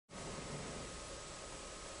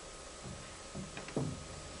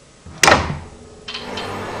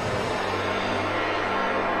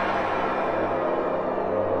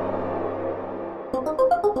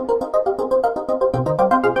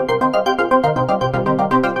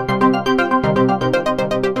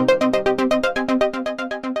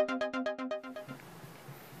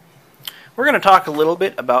to talk a little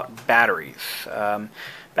bit about batteries.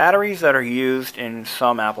 Batteries that are used in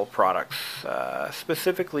some Apple products,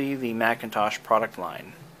 specifically the Macintosh product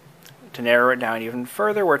line. To narrow it down even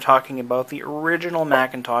further, we're talking about the original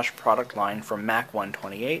Macintosh product line from Mac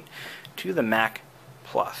 128 to the Mac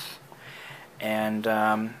Plus. And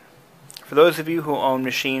for those of you who own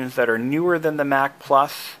machines that are newer than the Mac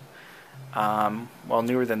Plus, well,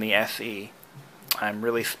 newer than the SE, I'm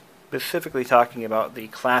really specifically talking about the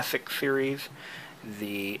Classic series,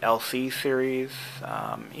 the LC series,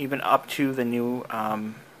 even up to the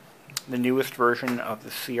newest version of the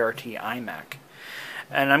CRT iMac.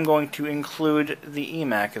 And I'm going to include the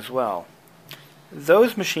eMac as well.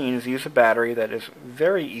 Those machines use a battery that is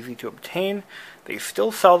very easy to obtain. They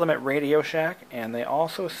still sell them at Radio Shack, and they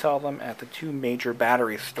also sell them at the two major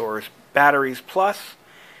battery stores, Batteries Plus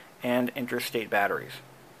and Interstate Batteries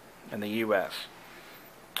in the US.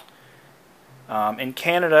 In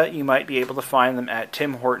Canada, you might be able to find them at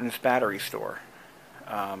Tim Hortons battery store.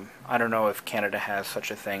 I don't know if Canada has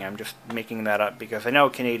such a thing. I'm just making that up because I know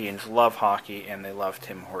Canadians love hockey and they love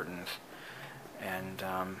Tim Hortons. And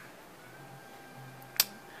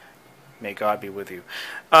may God be with you.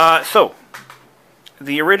 So,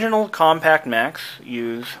 the original compact Macs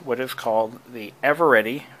use what is called the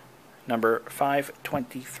Eveready number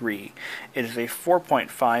 523. It is a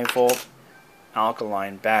 4.5 volt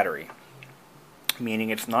alkaline battery, meaning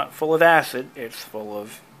it's not full of acid, it's full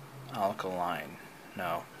of alkaline.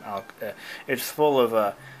 No, it's full of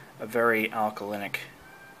a very alkalinic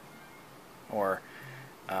or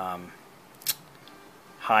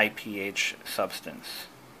high pH substance,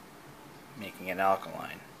 making it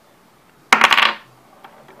alkaline.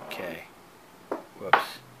 Okay. Whoops.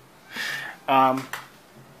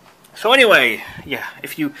 So anyway, yeah,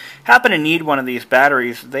 if you happen to need one of these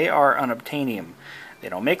batteries, they are unobtainium. They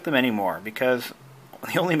don't make them anymore because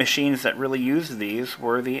the only machines that really used these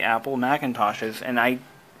were the Apple Macintoshes, and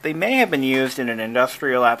they may have been used in an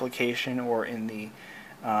industrial application or in the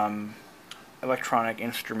electronic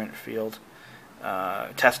instrument field,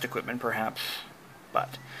 test equipment perhaps.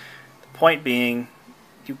 But the point being,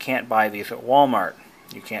 you can't buy these at Walmart.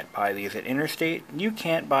 You can't buy these at Interstate. You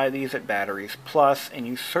can't buy these at Batteries Plus, and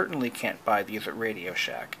you certainly can't buy these at Radio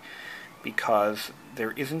Shack because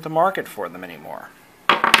there isn't a market for them anymore.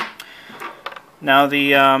 Now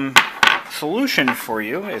the solution for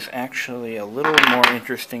you is actually a little more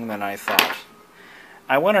interesting than I thought.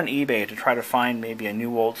 I went on eBay to try to find maybe a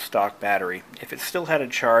new old stock battery. If it still had a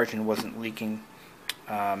charge and wasn't leaking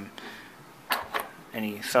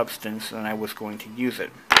any substance, then I was going to use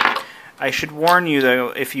it. I should warn you though,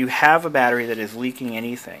 if you have a battery that is leaking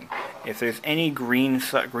anything, if there's any green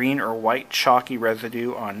or white chalky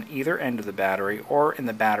residue on either end of the battery or in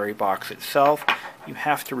the battery box itself, you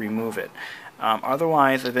have to remove it.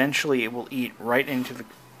 Otherwise, eventually it will eat right into the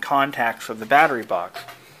contacts of the battery box.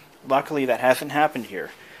 Luckily, that hasn't happened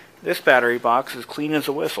here. This battery box is clean as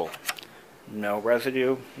a whistle. No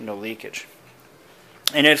residue, no leakage.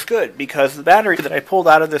 And it's good because the battery that I pulled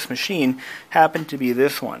out of this machine happened to be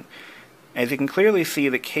this one. As you can clearly see,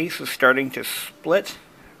 the case is starting to split,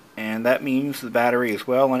 and that means the battery is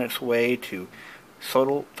well on its way to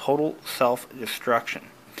total self-destruction.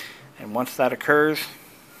 And once that occurs,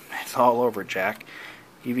 it's all over, Jack.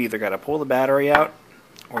 You've either got to pull the battery out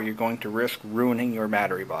or you're going to risk ruining your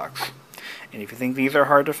battery box. And if you think these are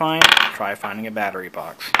hard to find, try finding a battery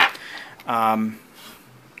box.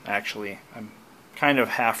 Actually, I'm kind of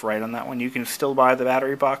half right on that one. You can still buy the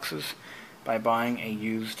battery boxes by buying a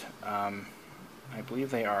used, I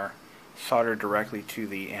believe they are soldered directly to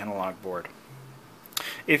the analog board.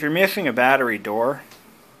 If you're missing a battery door,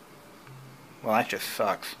 well, that just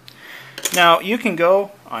sucks. Now, you can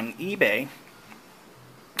go on eBay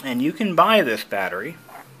and you can buy this battery,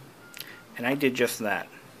 and I did just that.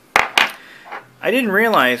 I didn't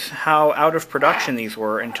realize how out of production these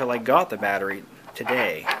were until I got the battery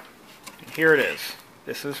today. And here it is.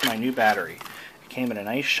 This is my new battery. It came in a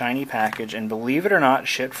nice shiny package, and believe it or not,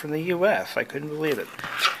 shipped from the US. I couldn't believe it.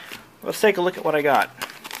 Let's take a look at what I got.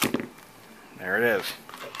 There it is.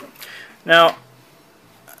 Now,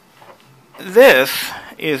 this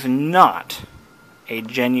is not a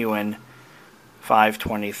genuine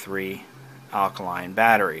 523 alkaline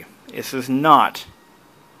battery. This is not,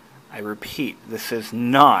 I repeat, this is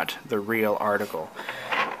not the real article.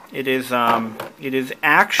 It is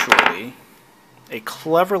actually a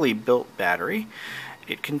cleverly built battery.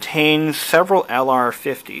 It contains several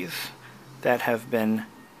LR50s that have been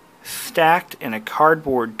stacked in a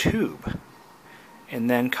cardboard tube and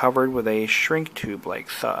then covered with a shrink tube-like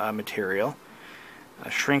material, a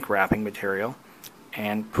shrink wrapping material,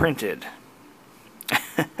 and printed.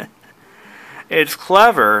 It's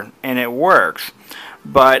clever and it works,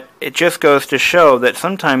 but it just goes to show that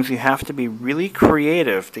sometimes you have to be really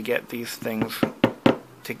creative to get these things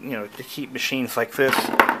to, to keep machines like this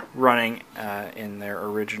running in their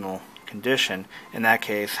original condition. In that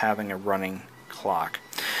case, having a running clock.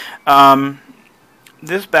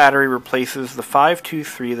 This battery replaces the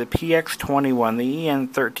 523, the PX21, the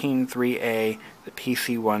EN133A, the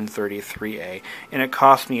PC133A, and it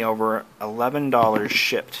cost me over $11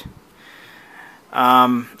 shipped.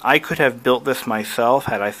 I could have built this myself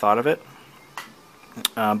had I thought of it,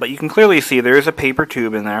 but you can clearly see there is a paper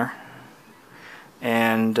tube in there,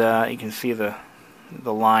 and you can see the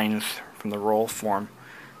lines from the roll form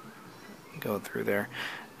go through there.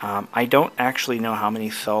 I don't actually know how many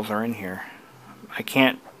cells are in here. I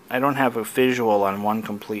don't have a visual on one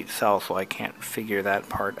complete cell, so I can't figure that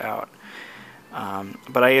part out.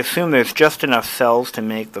 But I assume there's just enough cells to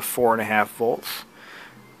make the 4.5 volts.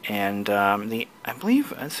 And I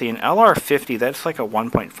believe, let's see, an LR50, that's like a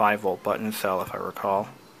 1.5 volt button cell, if I recall.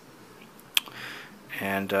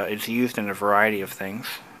 And it's used in a variety of things.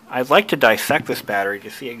 I'd like to dissect this battery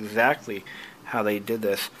to see exactly how they did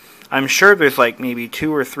this. I'm sure there's like maybe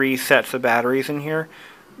 2 or 3 sets of batteries in here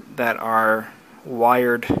that are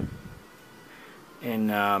wired in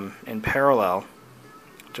parallel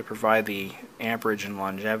to provide the amperage and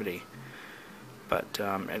longevity. But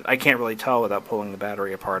I can't really tell without pulling the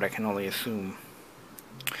battery apart. I can only assume.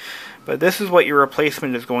 But this is what your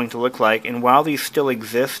replacement is going to look like. And while these still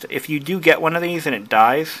exist, if you do get one of these and it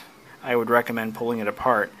dies, I would recommend pulling it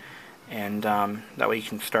apart. And that way you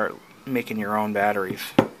can start making your own batteries.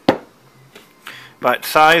 But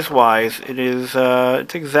size-wise,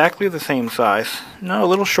 it's exactly the same size. No, a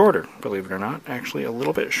little shorter, believe it or not. Actually, a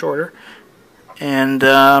little bit shorter. And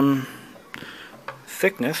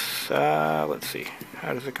thickness, let's see,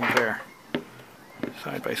 how does it compare?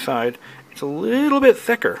 Side by side, it's a little bit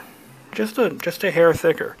thicker, just a hair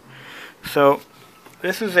thicker. So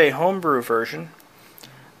this is a homebrew version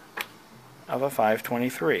of a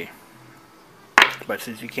 523. But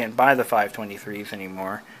since you can't buy the 523s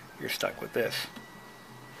anymore, you're stuck with this.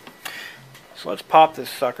 So let's pop this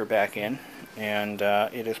sucker back in, and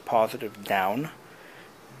it is positive down.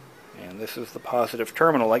 And this is the positive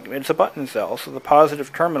terminal. Like, it's a button cell, so the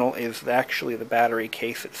positive terminal is actually the battery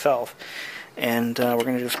case itself. And we're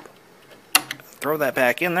going to just throw that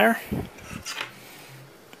back in there.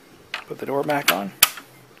 Put the door back on.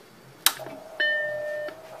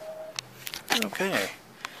 Okay.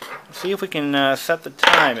 Let's see if we can set the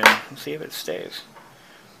time and see if it stays.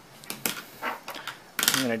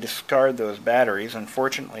 I'm going to discard those batteries.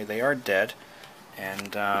 Unfortunately, they are dead.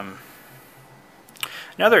 And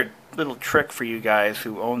another little trick for you guys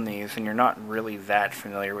who own these and you're not really that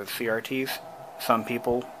familiar with CRTs. Some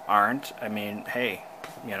people aren't. I mean, hey,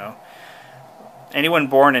 anyone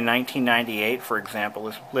born in 1998, for example,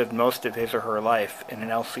 has lived most of his or her life in an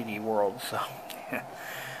LCD world. So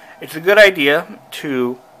it's a good idea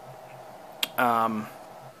to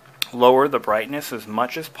lower the brightness as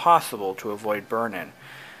much as possible to avoid burn-in.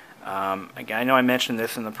 Again, I know I mentioned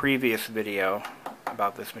this in the previous video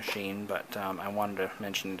about this machine, but I wanted to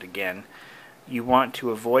mention it again. You want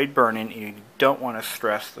to avoid burn-in, and you don't want to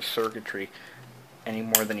stress the circuitry any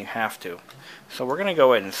more than you have to. So we're going to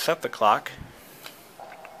go ahead and set the clock.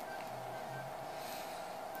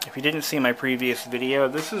 If you didn't see my previous video,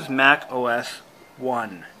 this is Mac OS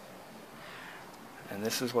 1. And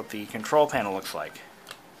this is what the control panel looks like.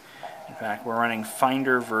 In fact, we're running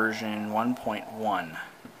Finder version 1.1.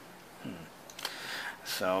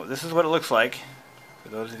 So this is what it looks like. For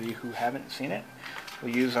those of you who haven't seen it,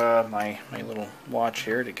 we'll use my little watch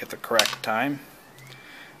here to get the correct time.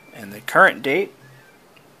 And the current date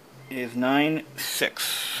is 9/6.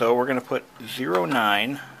 So we're going to put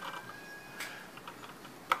 09.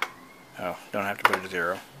 Oh, don't have to put a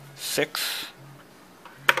 0. 6.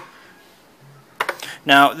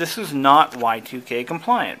 Now, this is not Y2K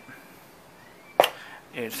compliant.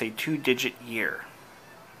 It's a 2-digit year.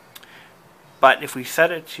 But if we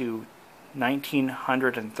set it to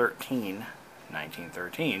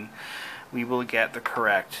 1913, we will get the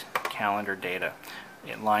correct calendar data.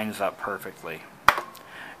 It lines up perfectly.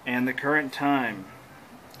 And the current time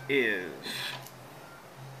is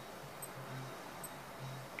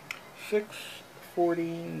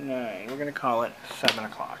 6:49. We're going to call it 7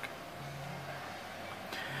 o'clock.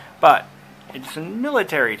 But it's in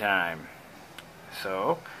military time.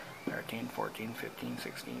 So 13, 14, 15,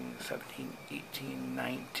 16, 17, 18,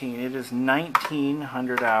 19. It is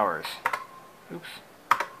 1900 hours. Oops.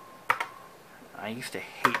 I used to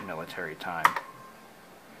hate military time.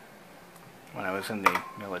 When I was in the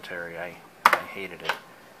military, I hated it.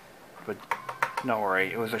 But Don't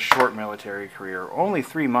worry, it was a short military career. Only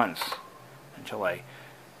 3 months until I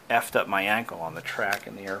effed up my ankle on the track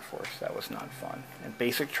in the Air Force. That was not fun. And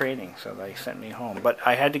basic training, so they sent me home. But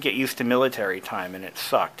I had to get used to military time, and it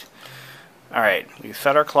sucked. Alright, we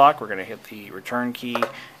set our clock. We're going to hit the return key.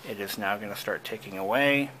 It is now going to start ticking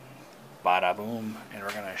away. Bada boom. And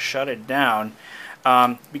we're going to shut it down.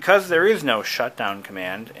 Because there is no shutdown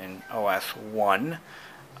command in OS 1,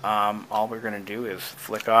 all we're going to do is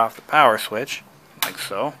flick off the power switch, like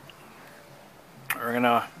so. We're going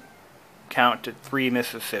to count to 3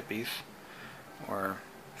 Mississippis, or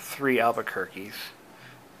 3 Albuquerques.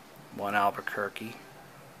 1 Albuquerque,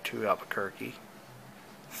 2 Albuquerque,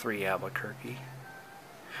 3 Albuquerque.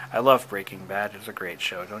 I love Breaking Bad. It's a great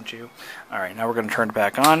show, don't you? Alright, now we're going to turn it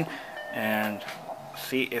back on and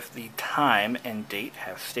see if the time and date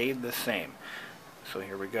have stayed the same. So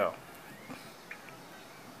here we go.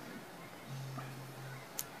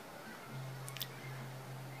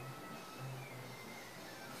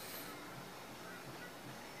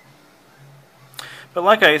 But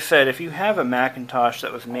like I said, if you have a Macintosh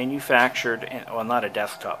that was manufactured, well, not a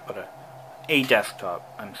desktop, but a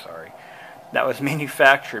desktop, I'm sorry, that was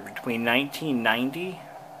manufactured between 1990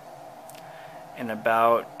 and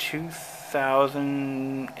about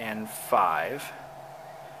 2005,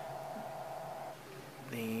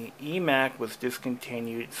 the eMac was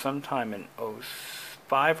discontinued sometime in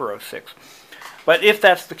 05 or 06. But if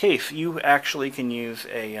that's the case, you actually can use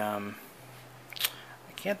a... I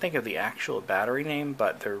can't think of the actual battery name,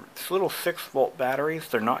 but they're little 6-volt batteries.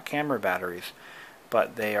 They're not camera batteries,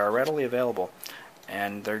 but they are readily available,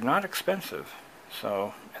 and they're not expensive.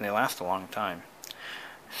 So, and they last a long time.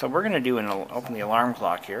 So we're going to do open the alarm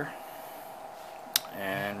clock here,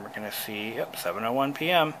 and we're going to see, yep, 7:01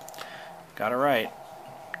 p.m. Got it right.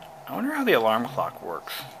 I wonder how the alarm clock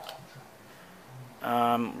works.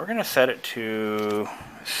 We're going to set it to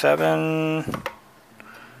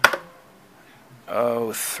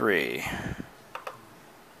 7:03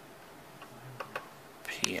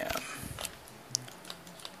 p.m.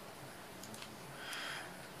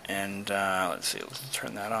 And let's see, let's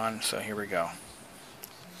turn that on. So here we go.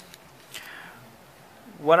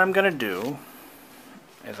 What I'm going to do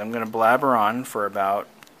is I'm going to blabber on for about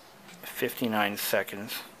 59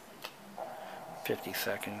 seconds, 50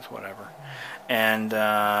 seconds, whatever. And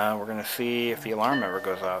we're going to see if the alarm ever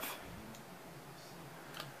goes off.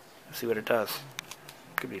 See what it does.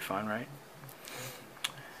 Could be fun, right?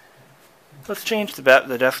 Let's change the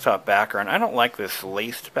desktop background. I don't like this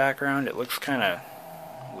laced background. It looks kind of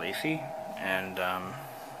lacy, and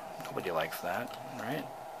nobody likes that, right?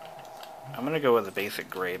 I'm gonna go with a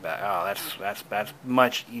basic gray back. Oh, that's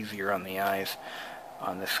much easier on the eyes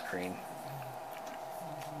on this screen.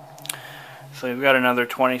 So we've got another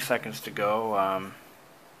 20 seconds to go.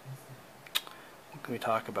 What can we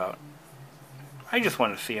talk about? I just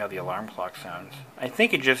want to see how the alarm clock sounds. I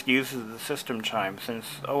think it just uses the system chime, since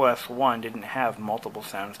OS 1 didn't have multiple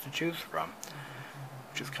sounds to choose from,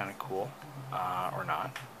 which is kind of cool, or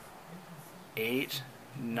not. 8,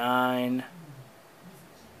 9.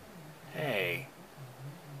 Hey,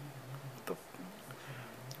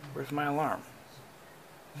 where's my alarm?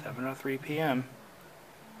 7:03 p.m.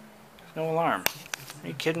 There's no alarm. Are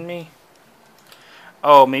you kidding me?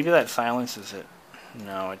 Oh, maybe that silences it.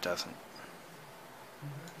 No, it doesn't.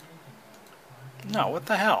 No, what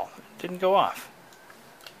the hell? It didn't go off.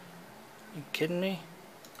 Are you kidding me?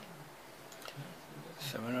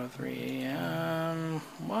 7:03 a.m.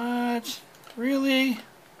 What? Really?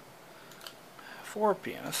 4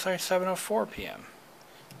 p.m. Let's say 7:04 p.m.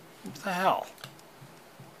 What the hell?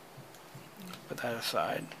 Put that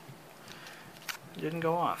aside. It didn't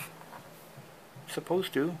go off. It's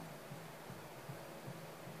supposed to.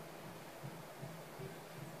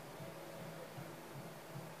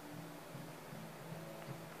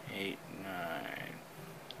 Eight, 9,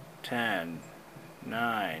 10,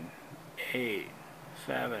 9, 8,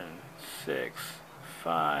 7, 6,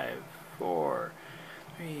 5, 4,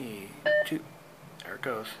 3, 2. There it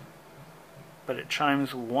goes. But it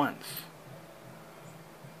chimes once.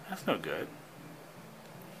 That's no good.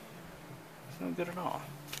 It's no good at all.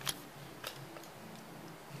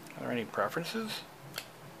 Are there any preferences?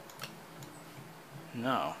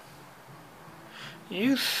 No.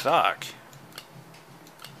 You suck.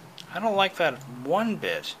 I don't like that one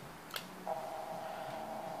bit.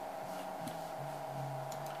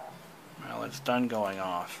 Well, it's done going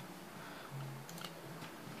off.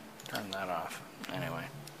 Turn that off. Anyway.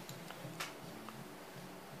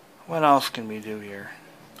 What else can we do here?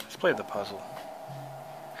 Let's play the puzzle.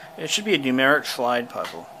 It should be a numeric slide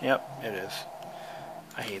puzzle. Yep, it is.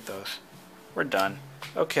 I hate those. We're done.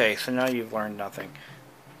 Okay, so now you've learned nothing.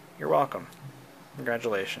 You're welcome.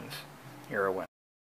 Congratulations. You're a winner.